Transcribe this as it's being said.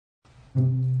He's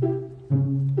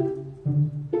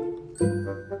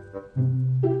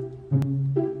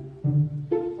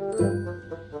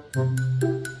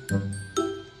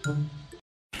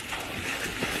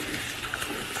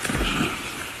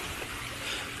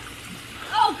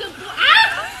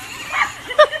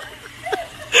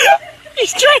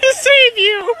trying to save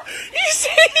you! He's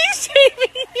saving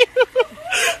you!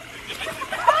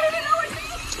 I don't even know what to do.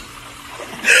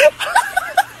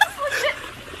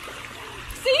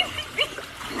 See?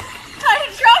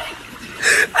 I'm drowning.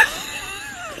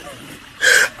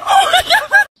 Oh my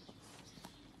god!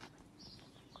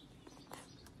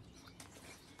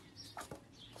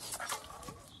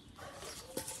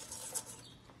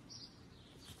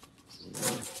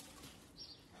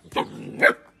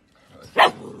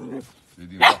 Det är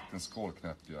din vattenskål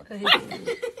knäppt ju. Ja,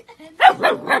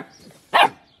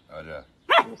 det.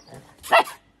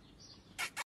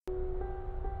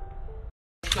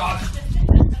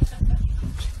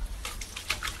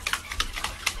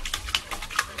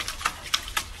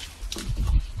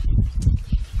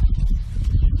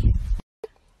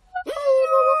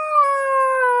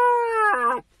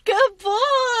 Good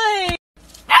boy!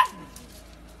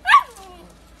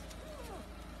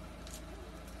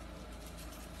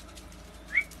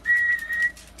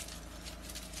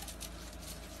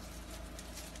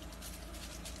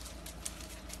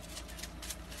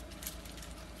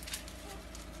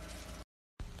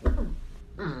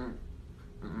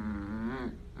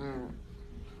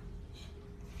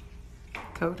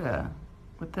 Coda,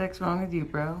 what the heck's wrong with you,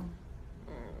 bro?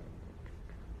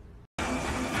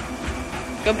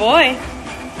 Good boy.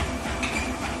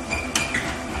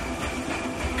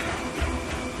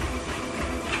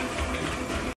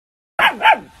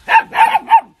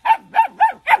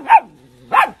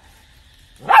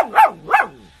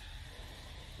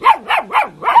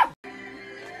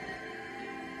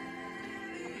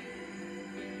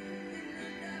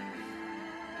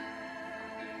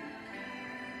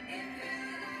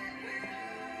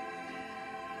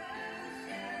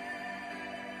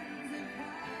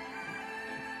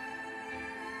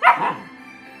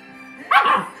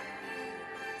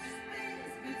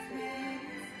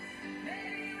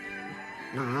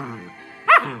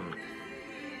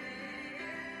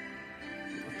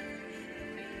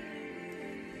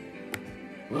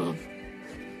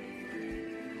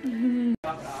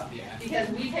 Because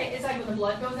we pay, it's like when the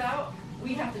blood goes out,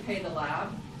 we have to pay the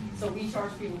lab. So we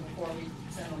charge people before we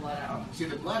send the blood out. See,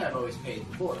 the blood I've always paid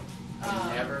before.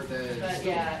 Never the. But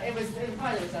yeah, it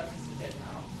probably was up to some kid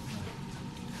now.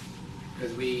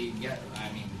 Because we get,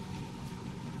 I mean,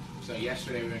 so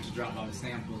yesterday we went to drop off the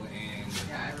sample and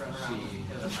Yeah, I rode around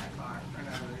with my car for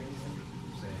no reason.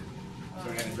 so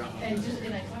we had to drop off.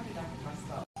 And I talked to Dr.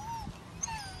 Costello.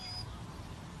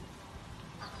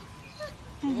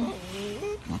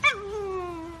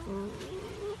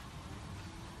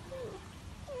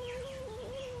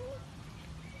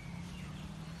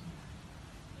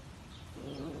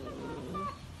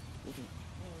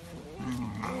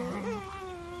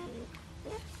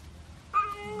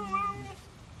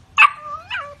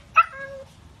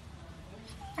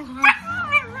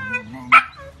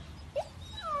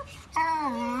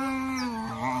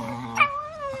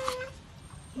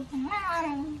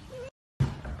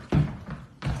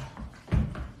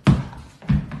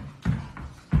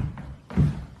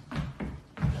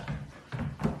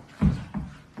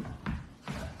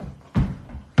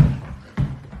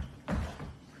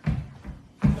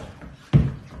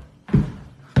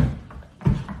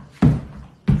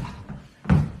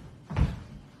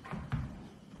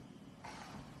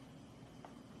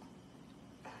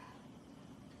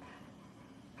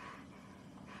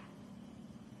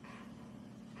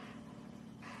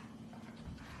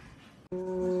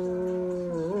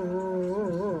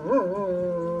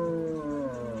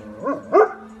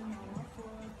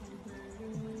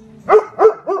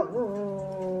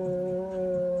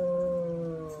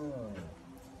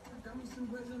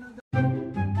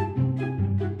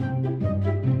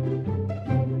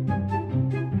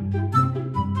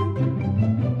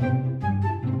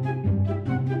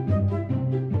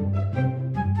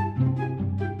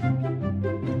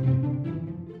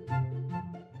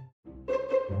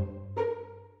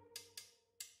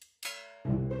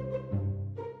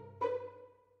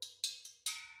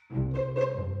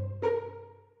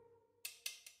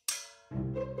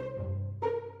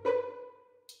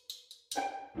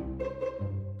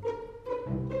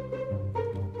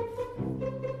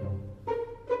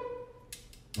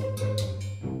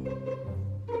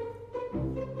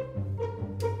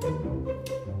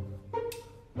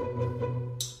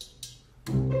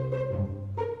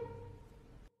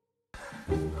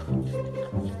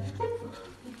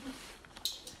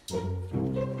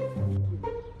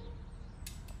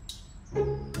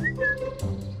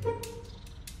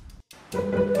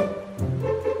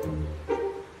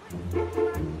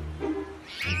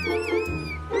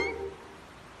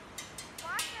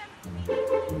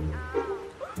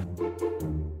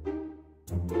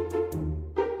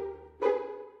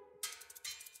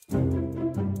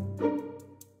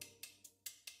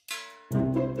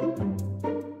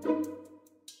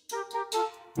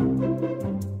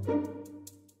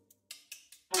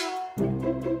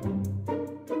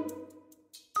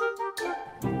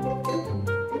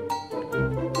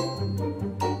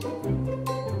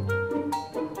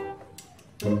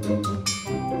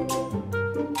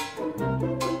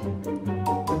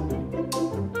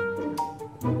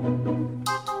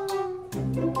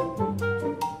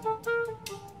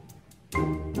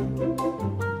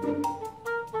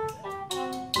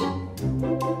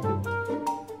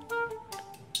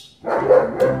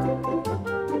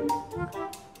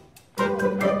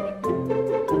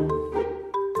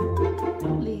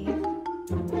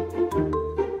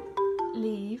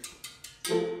 Leave.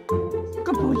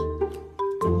 Good boy.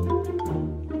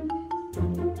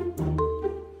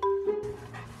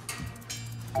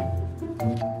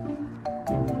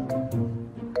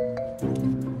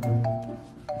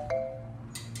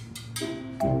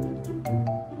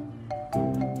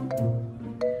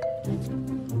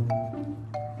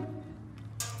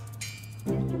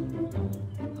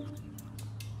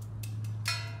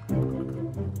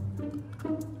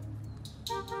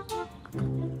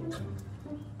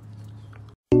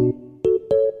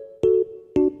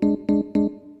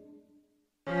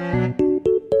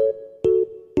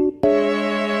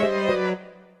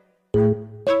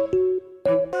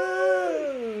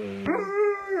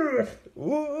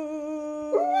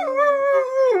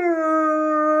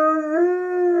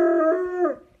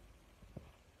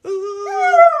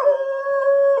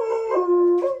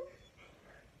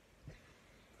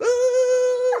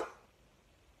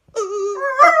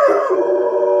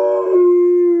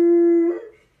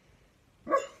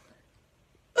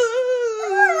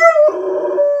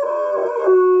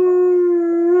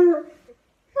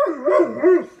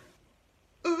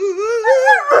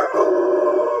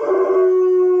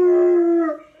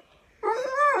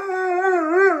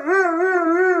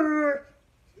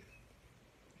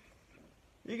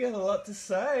 You got a lot to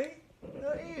say,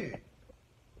 don't you?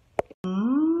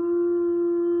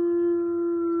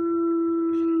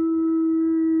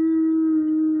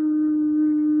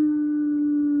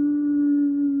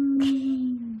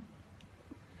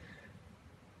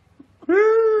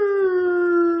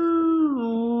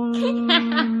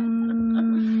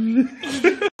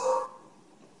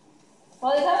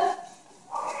 Lollipop.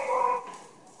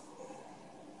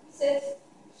 Sit.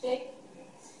 Shake.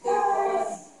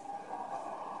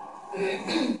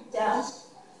 Down.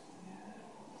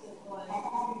 Good boy.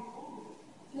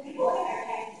 Good boy.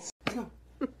 Let's go.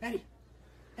 Daddy.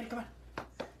 Daddy, come on. Come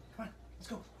on. Let's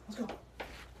go. Let's go.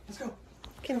 Let's go.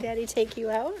 Can Daddy take you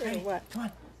out or Daddy, what? come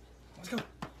on. Let's go.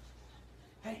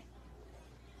 Daddy.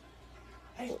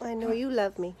 Daddy. I know you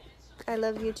love me. I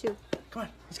love you too. Come on.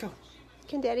 Let's go.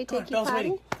 Can Daddy Come on. take you Bella's potty?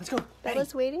 waiting. Let's go. Daddy.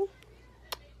 Bella's waiting?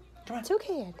 Come on. It's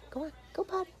okay, Ed. Go on. Go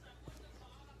potty.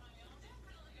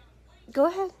 Go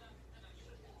ahead.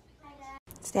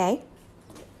 Stay.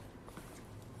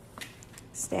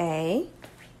 Stay.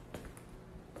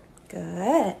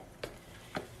 Good.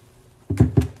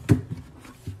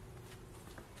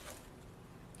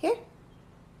 Here.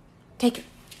 Take it.